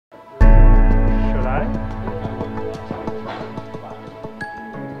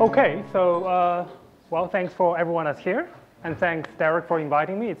Okay, so well, thanks for everyone that's here, and thanks Derek for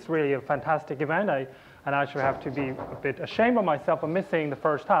inviting me. It's really a fantastic event. I actually have to be a bit ashamed of myself for missing the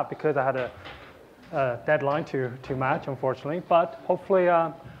first half because I had a deadline to match, unfortunately. But hopefully,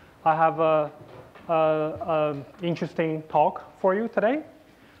 I have a interesting talk for you today.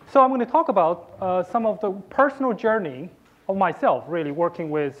 So I'm going to talk about some of the personal journey of myself, really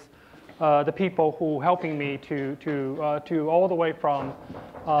working with the people who helping me to all the way from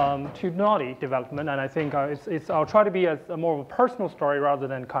to NODDI development, and I think I'll try to be as more of a personal story rather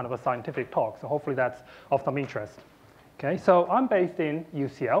than kind of a scientific talk. So hopefully that's of some interest. Okay, so I'm based in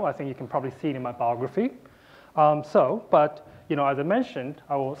UCL. I think you can probably see it in my biography. But you know, as I mentioned,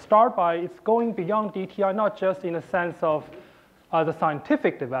 I will start by it's going beyond DTI, not just in a sense of the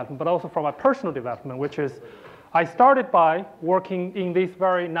scientific development, but also from my personal development, which is I started by working in this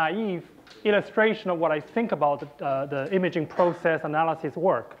very naive illustration of what I think about the imaging process analysis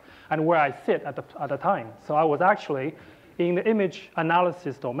work and where I sit at the time. So I was actually in the image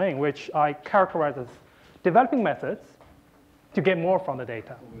analysis domain, which I characterize as developing methods to get more from the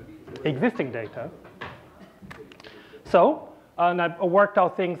data, existing data. So, and I worked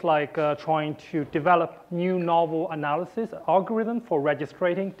out things like trying to develop new novel analysis algorithm for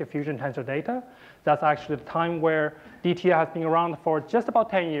registrating diffusion tensor data. That's actually the time where DTI has been around for just about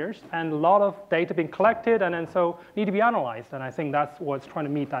 10 years, and a lot of data being collected, and then so need to be analyzed. And I think that's what's trying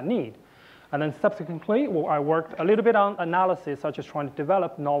to meet that need. And then subsequently, I worked a little bit on analysis, such as trying to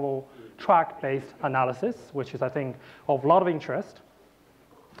develop novel track-based analysis, which is, I think, of a lot of interest.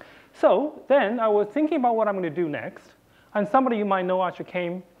 So then I was thinking about what I'm going to do next. And somebody you might know actually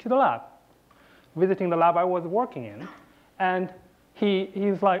came to the lab, visiting the lab I was working in. And he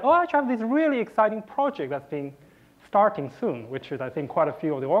was like, oh, actually I have this really exciting project that's been starting soon, which is, I think, quite a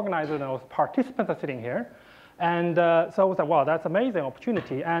few of the organizers and those participants are sitting here. And so I was like, wow, that's an amazing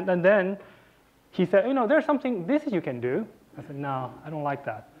opportunity. And then he said, you know, there's something this you can do. I said, no, I don't like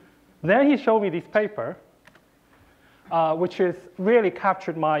that. Then he showed me this paper, which is really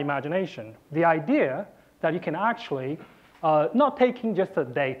captured my imagination. The idea that you can actually not taking just the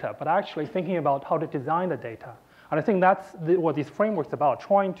data, but actually thinking about how to design the data. And I think that's what this framework's about,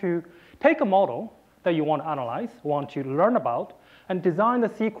 trying to take a model that you want to analyze, want to learn about, and design the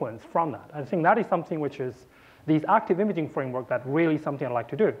sequence from that. I think that is something which is these active imaging framework that really something I like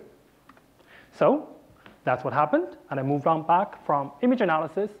to do. So that's what happened, and I moved on back from image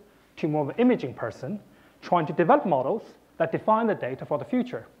analysis to more of an imaging person, trying to develop models that define the data for the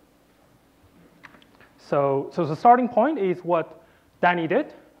future. So the starting point is what Danny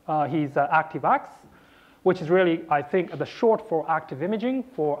did. He's ActiveAX, which is really, I think, the short for active imaging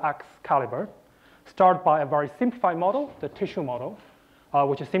for X caliber. Start by a very simplified model, the tissue model,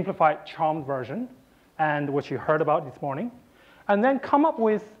 which is simplified charmed version, and which you heard about this morning. And then come up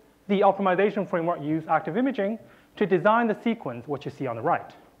with the optimization framework, use active imaging to design the sequence, which you see on the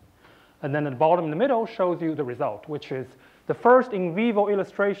right. And then at the bottom in the middle shows you the result, which is the first in vivo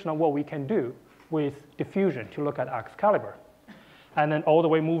illustration of what we can do with diffusion to look at X caliber. And then all the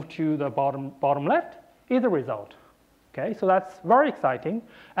way move to the bottom left is the result. Okay, so that's very exciting.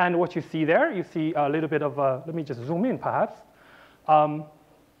 And what you see there, you see a little bit of let me just zoom in perhaps.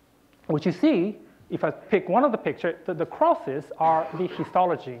 What you see, if I pick one of the pictures, the crosses are the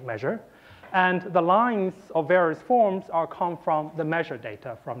histology measure. And the lines of various forms come from the measured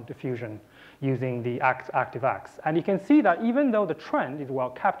data from diffusion using the ActiveAX. And you can see that even though the trend is well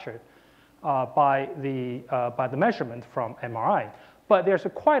captured, by the measurement from MRI. But there's a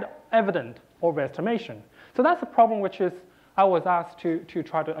quite evident overestimation. So that's a problem which is I was asked to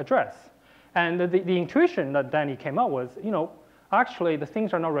try to address. And the intuition that Danny came up was, you know, actually the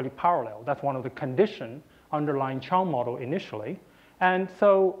things are not really parallel. That's one of the condition underlying charm model initially. And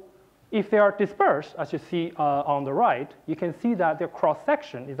so if they are dispersed, as you see on the right, you can see that their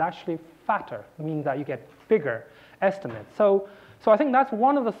cross-section is actually fatter. It means that you get bigger estimates. So I think that's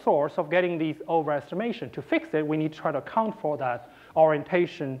one of the source of getting these overestimation. To fix it, we need to try to account for that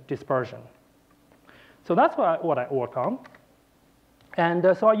orientation dispersion. So that's what I worked on.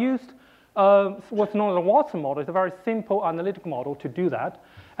 And so I used what's known as a Watson model. It's a very simple analytic model to do that.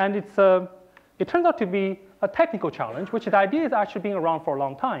 And it turns out to be a technical challenge, which the idea is actually being around for a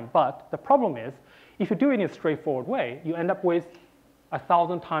long time. But the problem is, if you do it in a straightforward way, you end up with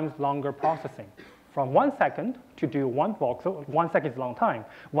 1,000 times longer processing. From 1 second to do one voxel, 1 second is a long time.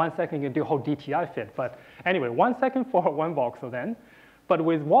 1 second you can do a whole DTI fit. But anyway, 1 second for one voxel then. But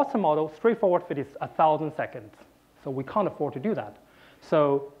with Watson model, straightforward fit is 1,000 seconds. So we can't afford to do that.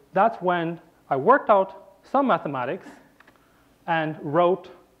 So that's when I worked out some mathematics and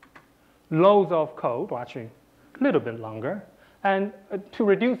wrote loads of code, or actually a little bit longer, and to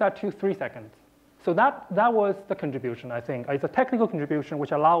reduce that to 3 seconds. So that was the contribution, I think. It's a technical contribution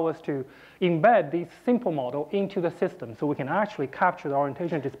which allows us to embed this simple model into the system so we can actually capture the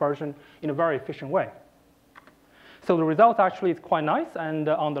orientation dispersion in a very efficient way. So the result actually is quite nice, and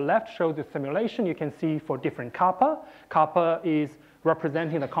on the left shows the simulation. You can see for different kappa. Kappa is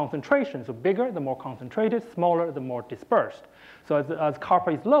representing the concentration. So bigger, the more concentrated, smaller, the more dispersed. So as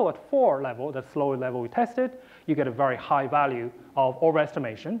kappa is low at 4 level, that's the lowest level we tested, you get a very high value of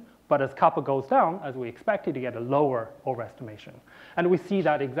overestimation. But as kappa goes down, as we expected, you get a lower overestimation. And we see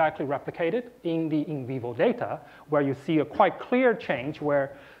that exactly replicated in the in vivo data, where you see a quite clear change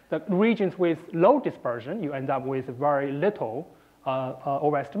where the regions with low dispersion, you end up with very little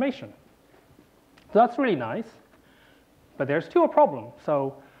overestimation. So that's really nice. But there's still a problem.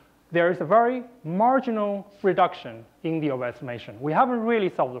 So there is a very marginal reduction in the overestimation. We haven't really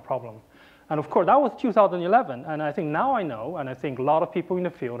solved the problem. And of course, that was 2011. And I think now I know, and I think a lot of people in the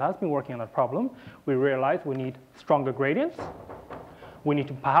field has been working on that problem. We realize we need stronger gradients. We need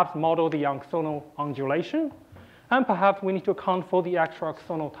to perhaps model the axonal undulation. And perhaps we need to account for the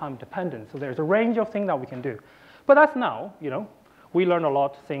extra-axonal time dependence. So there's a range of things that we can do. But that's now, we learned a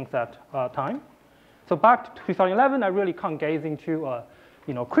lot since that time. So back to 2011, I really can't gaze into a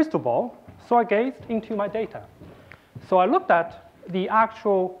crystal ball. So I gazed into my data. So I looked at the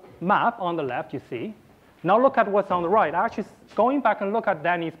actual map on the left, you see. Now look at what's on the right. Actually, going back and look at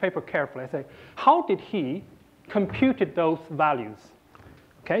Danny's paper carefully, I say, how did he compute those values?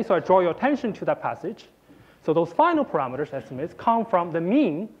 Okay, so I draw your attention to that passage. So those final parameters estimates come from the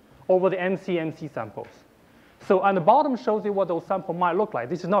mean over the MC samples. So on the bottom shows you what those samples might look like.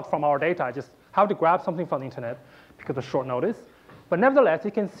 This is not from our data. I just have to grab something from the internet because of short notice. But nevertheless,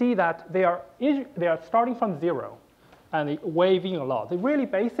 you can see that they are starting from 0 and waving a lot. It really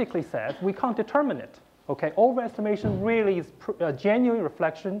basically says we can't determine it. Okay, overestimation really is a genuine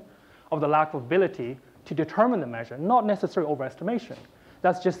reflection of the lack of ability to determine the measure, not necessarily overestimation.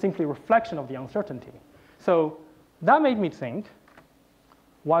 That's just simply a reflection of the uncertainty. So that made me think,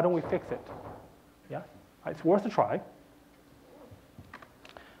 why don't we fix it? Yeah, it's worth a try.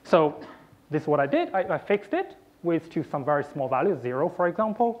 So this is what I did. I fixed it to some very small value, 0, for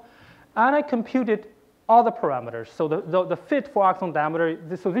example. And I computed other parameters. So the fit for axon diameter,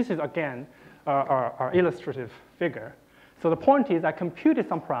 this is, again, our illustrative figure. So the point is I computed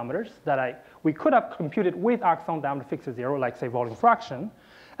some parameters that we could have computed with axon diameter fixed to 0, like, say, volume fraction.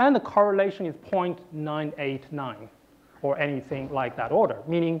 And the correlation is 0.989, or anything like that order,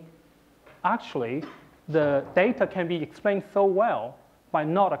 meaning actually the data can be explained so well by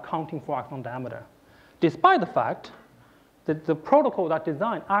not accounting for axon diameter, despite the fact that the protocol that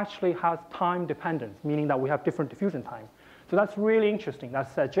designed actually has time dependence, meaning that we have different diffusion time. So that's really interesting.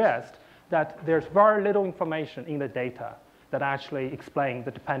 That suggests that there's very little information in the data that actually explains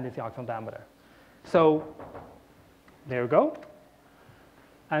the dependency on axon diameter. So there you go.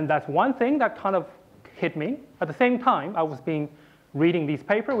 And that's one thing that kind of hit me. At the same time, I was reading this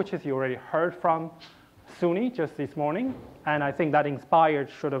paper, which is you already heard from Suni just this morning. And I think that inspired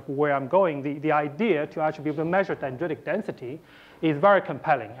sort of where I'm going. The idea to actually be able to measure dendritic density is very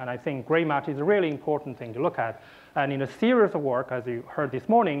compelling. And I think gray matter is a really important thing to look at. And in a series of work, as you heard this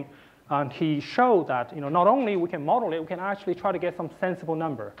morning, and he showed that not only we can model it, we can actually try to get some sensible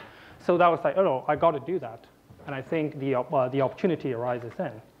number. So that was like, oh, I got to do that. And I think the opportunity arises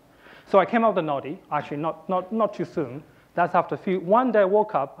then. So I came out with the NODDI, actually not too soon. That's after one day I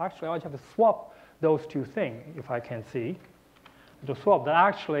woke up, actually I have to swap those two things, if I can see. To swap, that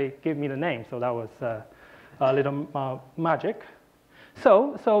actually gave me the name, so that was a little magic.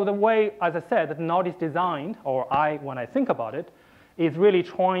 So the way, as I said, that NODDI is designed, or when I think about it, is really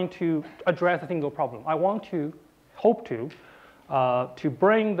trying to address a single problem. I hope to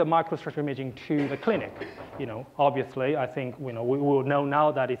bring the microstructure imaging to the clinic. Obviously, I think we will know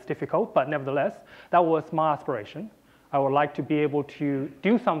now that it's difficult, but nevertheless, that was my aspiration. I would like to be able to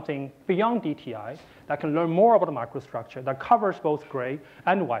do something beyond DTI that can learn more about the microstructure that covers both gray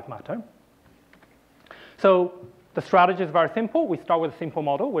and white matter. So the strategy is very simple. We start with a simple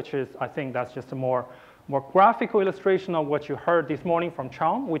model, which is, I think that's just a more graphical illustration of what you heard this morning from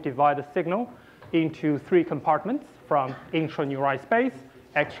Zhang. We divide the signal into 3 compartments, from intraneurite space,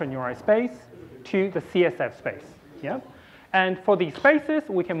 extraneurite space, to the CSF space. Yeah? And for these spaces,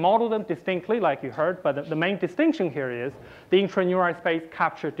 we can model them distinctly, like you heard, but the main distinction here is the intraneurite space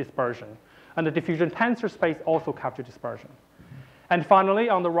captured dispersion, and the diffusion tensor space also captured dispersion. And finally,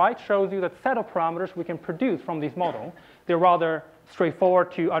 on the right shows you the set of parameters we can produce from this model. They're rather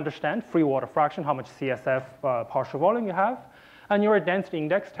straightforward to understand: free water fraction, how much CSF partial volume you have, and your density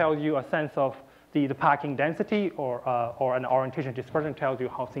index tells you a sense of the packing density or an orientation dispersion tells you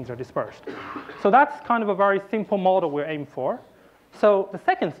how things are dispersed. So that's kind of a very simple model we're aiming for. So the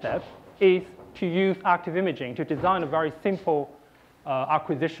second step is to use active imaging to design a very simple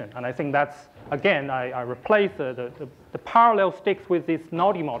acquisition. And I think that's, again, I replace the parallel sticks with this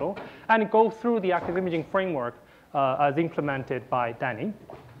NODDI model, and it goes through the active imaging framework as implemented by Danny.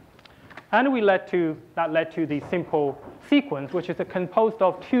 And that led to the simple sequence, which is composed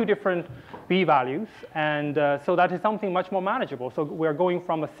of 2 different B values. And so that is something much more manageable. So we're going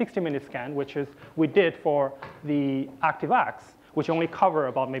from a 60-minute scan, which is we did for the ActiveAX, which only cover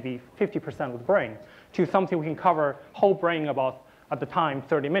about maybe 50% of the brain, to something we can cover whole brain about, at the time,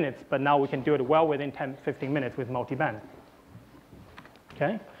 30 minutes. But now we can do it well within 10, 15 minutes with multi-band.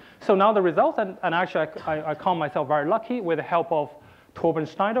 Okay? So now the results, and actually I count myself very lucky with the help of Torben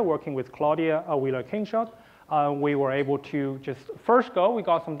Schneider working with Claudia Wheeler-Kingshott. We were able to just first go, we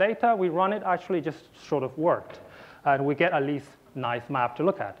got some data, we run it, actually just sort of worked. And we get at least nice map to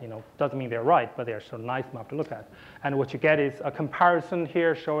look at. Doesn't mean they're right, but they're sort of nice map to look at. And what you get is a comparison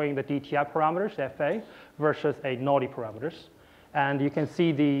here showing the DTI parameters, FA, versus a NODDI parameters. And you can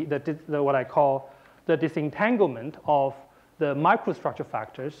see the what I call the disentanglement of the microstructure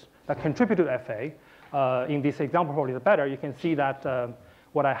factors that contribute to FA. In this example, probably the better, you can see that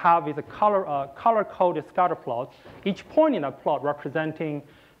what I have is a color-coded scatter plot, each point in that plot representing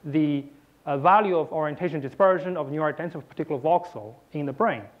the value of orientation dispersion of neural density of a particular voxel in the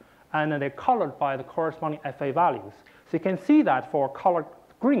brain. And then they're colored by the corresponding FA values. So you can see that for color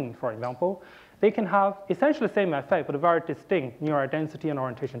green, for example, they can have essentially the same FA, but a very distinct neural density and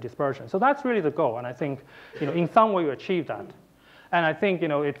orientation dispersion. So that's really the goal. And I think in some way we achieved that. And I think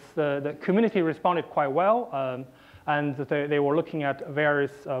it's the community responded quite well, and they were looking at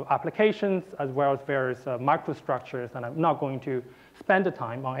various applications as well as various microstructures, and I'm not going to spend the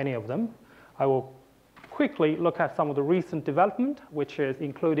time on any of them. I will quickly look at some of the recent development, which is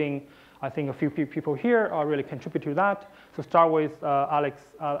including, I think, a few people here really contribute to that. So start with Alexandro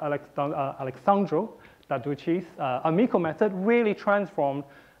Daducci's Amico method really transformed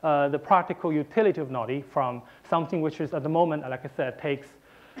the practical utility of NODDI from something which is, at the moment, like I said, takes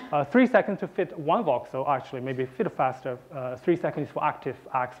 3 seconds to fit one voxel, actually, maybe fit faster, 3 seconds for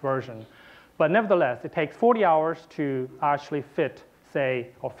ActiveAX version. But nevertheless, it takes 40 hours to actually fit,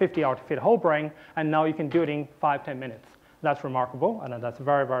 say, or 50 hours to fit a whole brain, and now you can do it in 5, 10 minutes. That's remarkable, and that's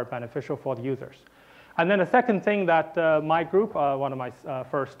very, very beneficial for the users. And then the second thing that my group, one of my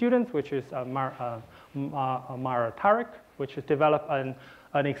first students, which is Mara Tarek, which has developed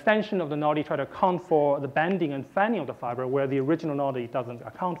an extension of the NODDI try to account for the bending and fanning of the fiber where the original NODDI doesn't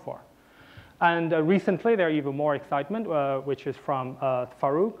account for. And recently, there's even more excitement, which is from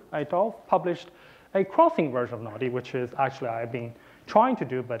Farouk et al. Published a crossing version of NODDI, which is actually I've been trying to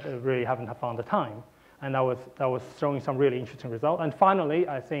do, but really haven't found the time. And that was showing some really interesting results. And finally,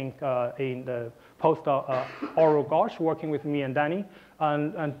 I think in the postdoc Oral Gosh, working with me and Danny,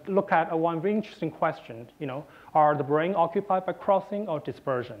 and look at one very interesting question. Are the brain occupied by crossing or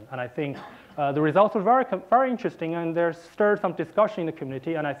dispersion? And I think the results were very, very interesting, and there's stirred some discussion in the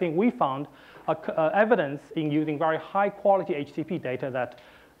community. And I think we found evidence in using very high quality HCP data that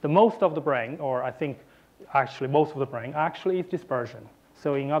the most of the brain, or I think actually most of the brain, actually is dispersion.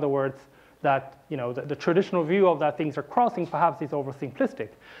 So in other words, that the traditional view of that things are crossing perhaps is oversimplistic.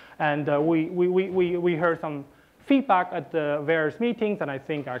 And we heard some feedback at the various meetings, and I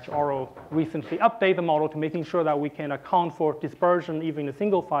think actually Oral recently updated the model to making sure that we can account for dispersion even in a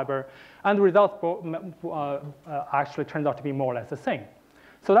single fiber, and the results actually turned out to be more or less the same.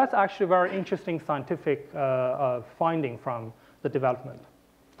 So that's actually a very interesting scientific finding from the development.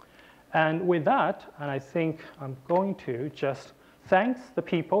 And with that, and I think I'm going to just thanks the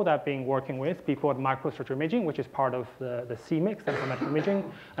people that I've been working with, people at microstructure imaging, which is part of the CMIC, central medical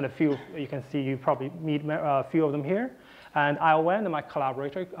imaging, and a few, you can see, you probably meet a few of them here. And ION and my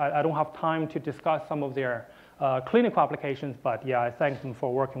collaborator, I don't have time to discuss some of their clinical applications, but yeah, I thank them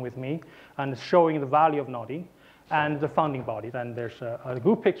for working with me and showing the value of NODDI and the founding body. Then there's a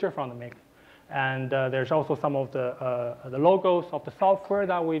group picture from the MIC. And there's also some of the logos of the software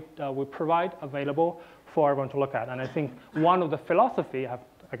that we provide available for everyone to look at. And I think one of the philosophy,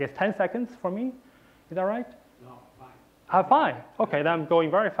 I guess 10 seconds for me, is that right? No, 5. 5? Okay, then I'm going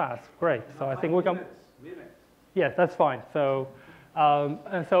very fast. Great. So I think we can. Minutes. Yes, that's fine. So,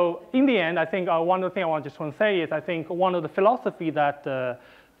 and so in the end, I think one of the things I just want to say is I think one of the philosophy that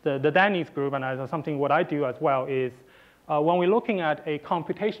the Danny's group, and something what I do as well, is when we're looking at a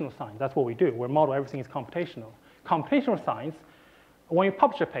computational science, that's what we do. We model everything is computational. Computational science, when you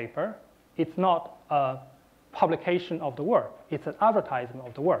publish a paper, it's not a publication of the work. It's an advertisement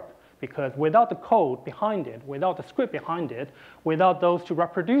of the work. because without the code behind it, without the script behind it, without those two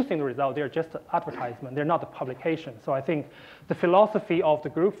reproducing the result, they're just an advertisement. They're not a publication. So I think the philosophy of the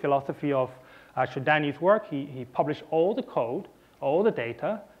group, philosophy of actually Danny's work, he published all the code, all the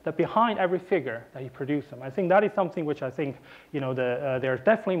data, that behind every figure that he produced them. I think that is something which I think, there's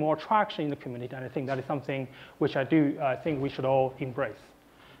definitely more traction in the community, and I think that is something which I think we should all embrace.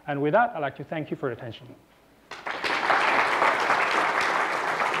 And with that, I'd like to thank you for your attention.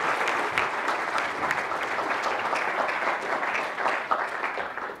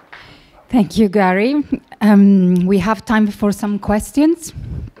 Thank you, Gary. We have time for some questions.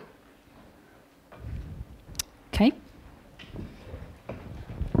 Okay.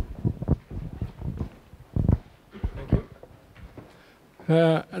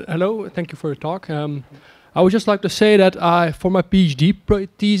 Hello, thank you for your talk. I would just like to say that for my PhD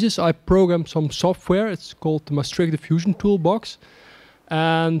thesis, I programmed some software. It's called the Maastricht Diffusion Toolbox.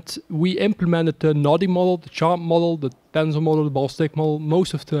 And we implemented the NODDI model, the charm model, the tensor model, the ball stick model,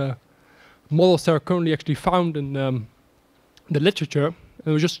 most of the models that are currently actually found in the literature.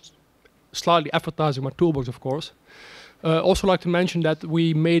 And we're just slightly advertising my toolbox, of course. Also like to mention that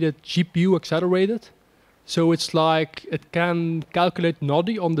we made it GPU accelerated. So it's like it can calculate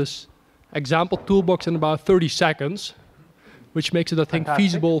NODDI on this example toolbox in about 30 seconds, which makes it, I think,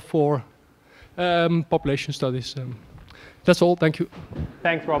 feasible for population studies. That's all. Thank you.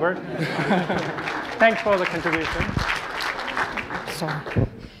 Thanks, Robert. Thanks for the contribution. Sorry.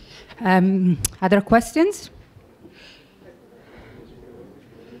 Other questions?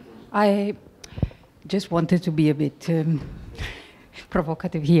 I just wanted to be a bit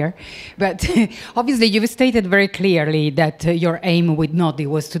provocative here, but obviously you've stated very clearly that your aim with NODDI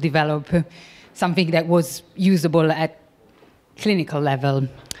was to develop something that was usable at clinical level.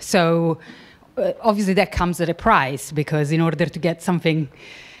 So obviously that comes at a price, because in order to get something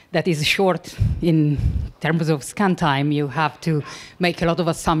that is short in terms of scan time, you have to make a lot of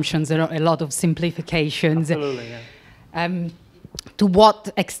assumptions and a lot of simplifications. Absolutely, yeah. To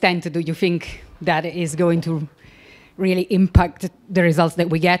what extent do you think that is going to really impact the results that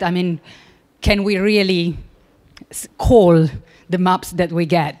we get? I mean, can we really call the maps that we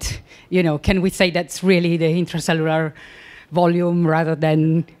get? Can we say that's really the intracellular volume rather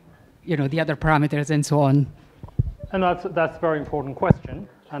than, the other parameters and so on? And that's a very important question.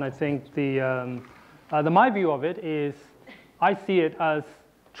 And I think my view of it is, I see it as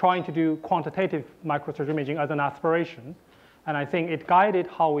trying to do quantitative microstructure imaging as an aspiration. And I think it guided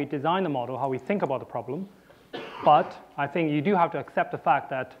how we design the model, how we think about the problem. But I think you do have to accept the fact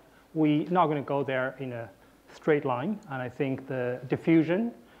that we're not going to go there in a straight line. And I think the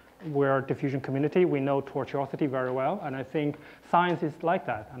diffusion, we're a diffusion community. We know tortuosity very well. And I think science is like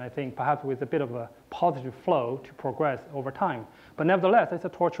that. And I think perhaps with a bit of a positive flow to progress over time. But nevertheless, it's a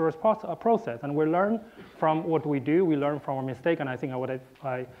tortuous process. And we learn from what we do. We learn from our mistake. And I think what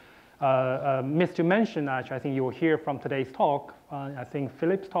I missed to mention, actually, I think you will hear from today's talk, I think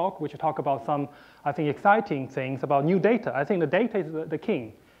Philip's talk, which will talk about some, I think, exciting things about new data. I think the data is the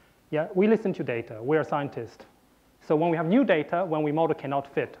king. Yeah, we listen to data. We're scientists. So when we have new data, when we model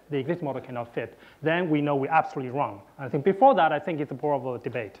cannot fit, the existing model cannot fit, then we know we're absolutely wrong. I think before that, I think it's more of a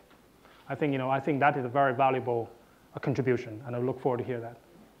debate. I think, I think that is a very valuable contribution, and I look forward to hear that.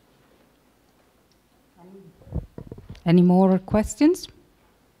 Any more questions?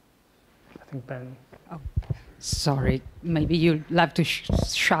 I think Ben. Oh, sorry. Maybe you'll have to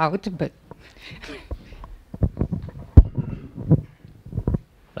shout, but.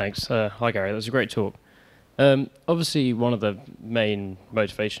 Thanks. Hi, Gary. That was a great talk. Obviously, one of the main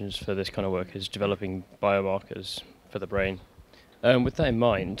motivations for this kind of work is developing biomarkers for the brain. With that in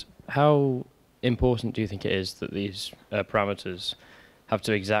mind, how important do you think it is that these parameters have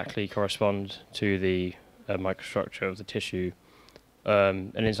to exactly correspond to the microstructure of the tissue?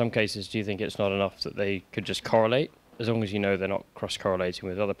 And in some cases, do you think it's not enough that they could just correlate? As long as you know they're not cross-correlating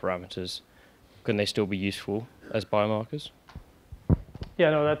with other parameters, can they still be useful as biomarkers? Yeah,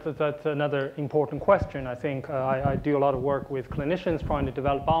 no, that's another important question. I think I do a lot of work with clinicians trying to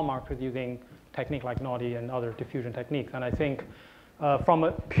develop biomarkers using techniques like NODDI and other diffusion techniques. And I think from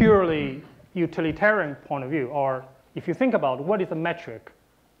a purely utilitarian point of view, or if you think about what is a metric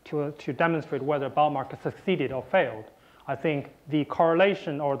to demonstrate whether a biomarker succeeded or failed, I think the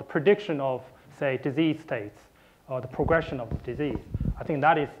correlation or the prediction of, say, disease states or the progression of the disease, I think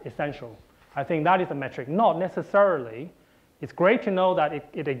that is essential. I think that is a metric, not necessarily. It's great to know that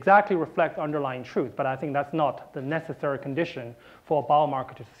it exactly reflects underlying truth, but I think that's not the necessary condition for a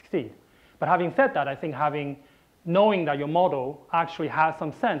biomarker to succeed. But having said that, I think knowing that your model actually has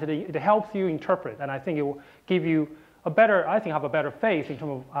some sense, it helps you interpret, and I think it will give you I think have a better faith in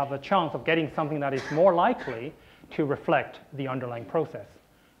terms of a chance of getting something that is more likely to reflect the underlying process.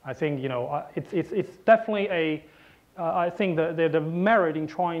 I think, you know, it's definitely I think the merit in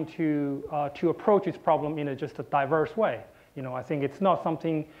trying to approach this problem in just a diverse way. You know, I think it's not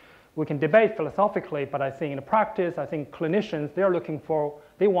something we can debate philosophically, but I think in practice, I think clinicians,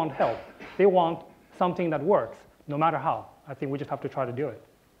 they want help. They want something that works, no matter how. I think we just have to try to do it.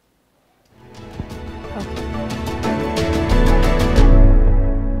 Okay.